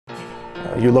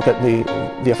You look at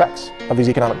the effects of these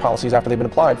economic policies after they've been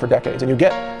applied for decades, and you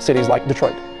get cities like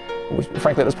Detroit, which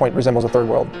frankly at this point resembles a third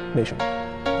world nation.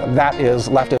 That is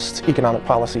leftist economic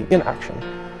policy in action,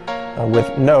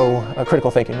 with no critical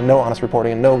thinking, no honest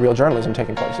reporting, and no real journalism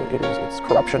taking place. It's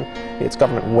corruption, it's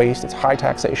government waste, it's high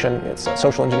taxation, it's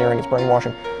social engineering, it's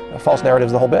brainwashing, false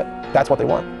narratives, the whole bit. That's what they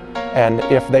want. And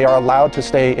if they are allowed to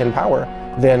stay in power,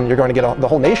 then you're going to get the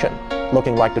whole nation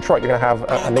looking like Detroit. You're going to have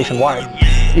a nationwide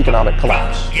economic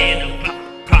collapse.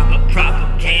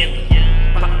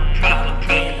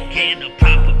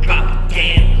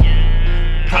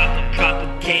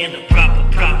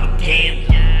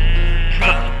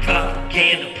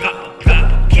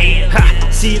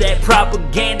 See that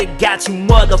propaganda got you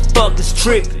motherfuckers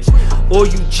tripping, or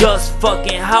you just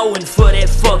fucking hoeing for that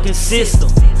fucking system.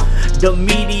 The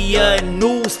media and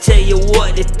news tell you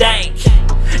what to think,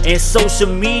 and social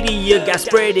media got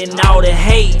spreading all the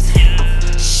hate,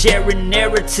 sharing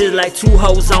narratives like two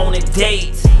hoes on a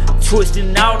date,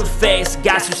 twisting all the facts,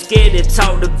 got you scared to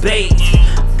talk debate,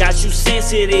 got you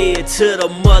sensitive to the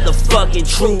motherfucking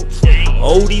truth.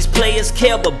 Oh, these players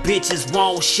care but bitches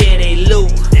won't share they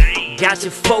loot. Got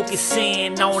you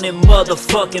focusing on them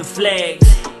motherfucking flags,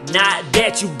 not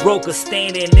that you broke or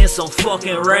standing in some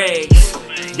fucking rags.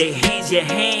 They hand you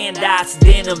handouts,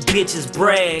 then them bitches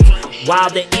brag, while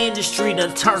the industry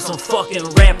done turned some fucking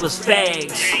rappers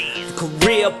fags.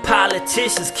 Career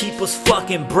politicians keep us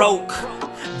fucking broke,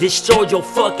 destroyed your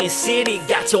fucking city,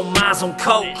 got your minds on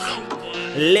coke.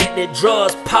 Let the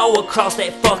drugs pour across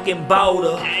that fucking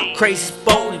border, crazy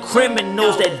sporting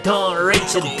criminals that done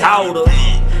rape your daughter.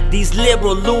 These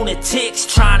liberal lunatics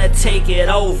trying to take it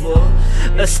over,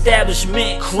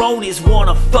 establishment cronies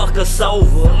wanna fuck us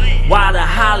over, while the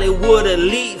Hollywood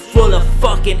elite full of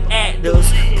fucking actors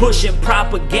pushing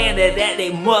propaganda that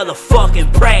they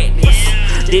motherfucking practice.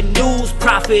 The news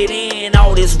profiting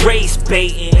all this race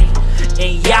baiting,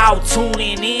 and y'all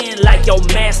tuning in like y'all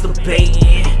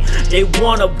masturbating. They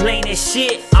wanna blame this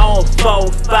shit on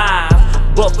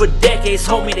 4-5, but for decades,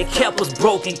 homie, they kept us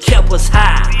broke and kept us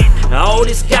high. All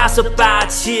this gossip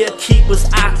out here keep us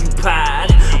occupied,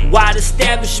 while the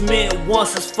establishment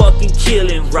wants us fucking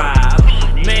kill and rob.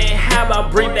 Man, how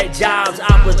about bring back jobs,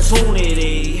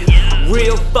 opportunity,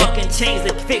 real fucking change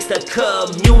that fix the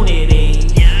community.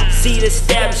 See, the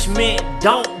establishment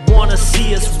don't wanna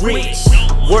see us rich.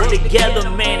 Work together,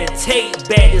 man, and take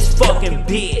back this fucking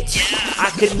bitch. I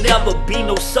could never be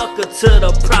no sucker to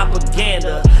the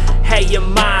propaganda. Have your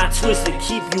mind twisted,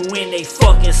 keep you in they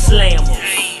fucking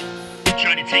slammers. I'm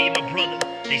trying to tell you, my brother,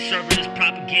 they serving us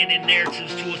propaganda and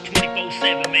narratives to us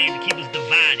 24/7, man, to keep us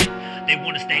divided. They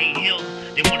want us to hate him,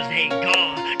 they want us to hate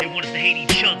God, they want us to hate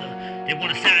each other. They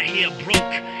want us out here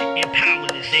broke and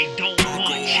powerless. They don't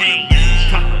want change.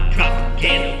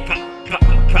 Propaganda,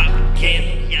 propaganda,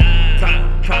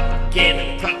 propaganda,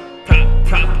 propaganda, propaganda,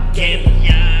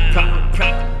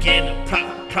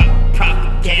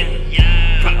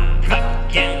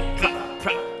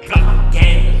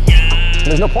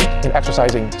 There's no point in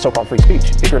exercising so-called free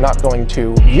speech if you're not going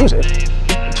to use it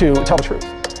to tell the truth,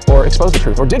 or expose the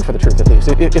truth, or dig for the truth at least.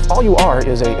 If all you are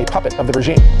is a puppet of the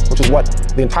regime, which is what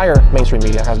the entire mainstream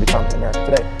media has become in America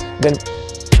today, then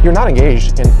you're not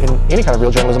engaged in any kind of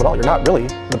real journalism at all. You're not really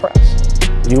the press.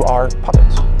 You are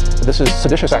puppets. This is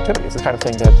seditious activity. It's the kind of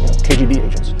thing that KGB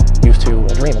agents used to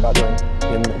dream about doing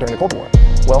during the Cold War.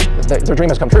 Well, their dream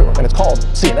has come true, and it's called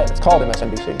CNN, it's called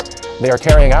MSNBC. They are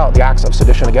carrying out the acts of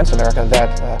sedition against America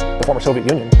that the former Soviet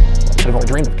Union could have only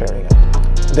dreamed of carrying out.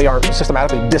 They are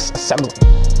systematically disassembling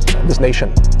this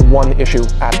nation one issue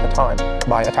at a time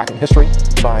by attacking history,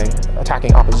 by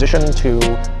attacking opposition to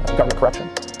government corruption,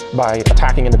 by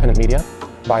attacking independent media,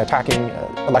 by attacking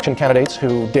election candidates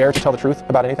who dare to tell the truth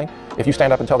about anything. If you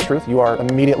stand up and tell the truth, you are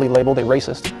immediately labeled a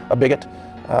racist, a bigot,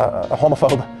 a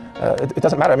homophobe. It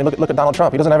doesn't matter. I mean, look at Donald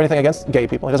Trump. He doesn't have anything against gay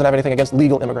people. He doesn't have anything against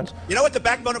legal immigrants. You know what the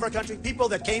backbone of our country? People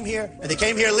that came here, and they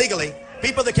came here legally.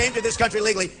 People that came to this country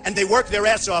legally, and they worked their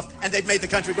ass off, and they've made the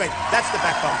country great. That's the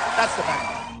backbone. That's the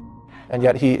backbone. And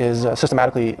yet he is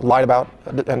systematically lied about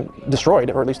and destroyed,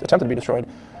 or at least attempted to be destroyed,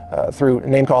 through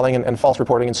name-calling and false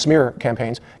reporting and smear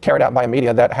campaigns carried out by a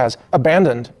media that has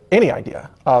abandoned any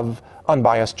idea of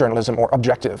unbiased journalism or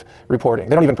objective reporting.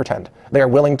 They don't even pretend. They are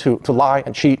willing to lie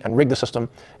and cheat and rig the system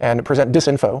and present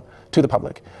disinfo to the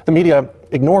public. The media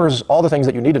ignores all the things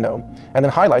that you need to know and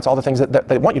then highlights all the things that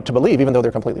they want you to believe, even though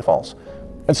they're completely false.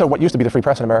 And so what used to be the free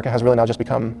press in America has really now just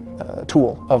become a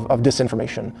tool of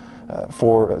disinformation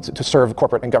to serve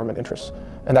corporate and government interests.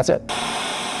 And that's it.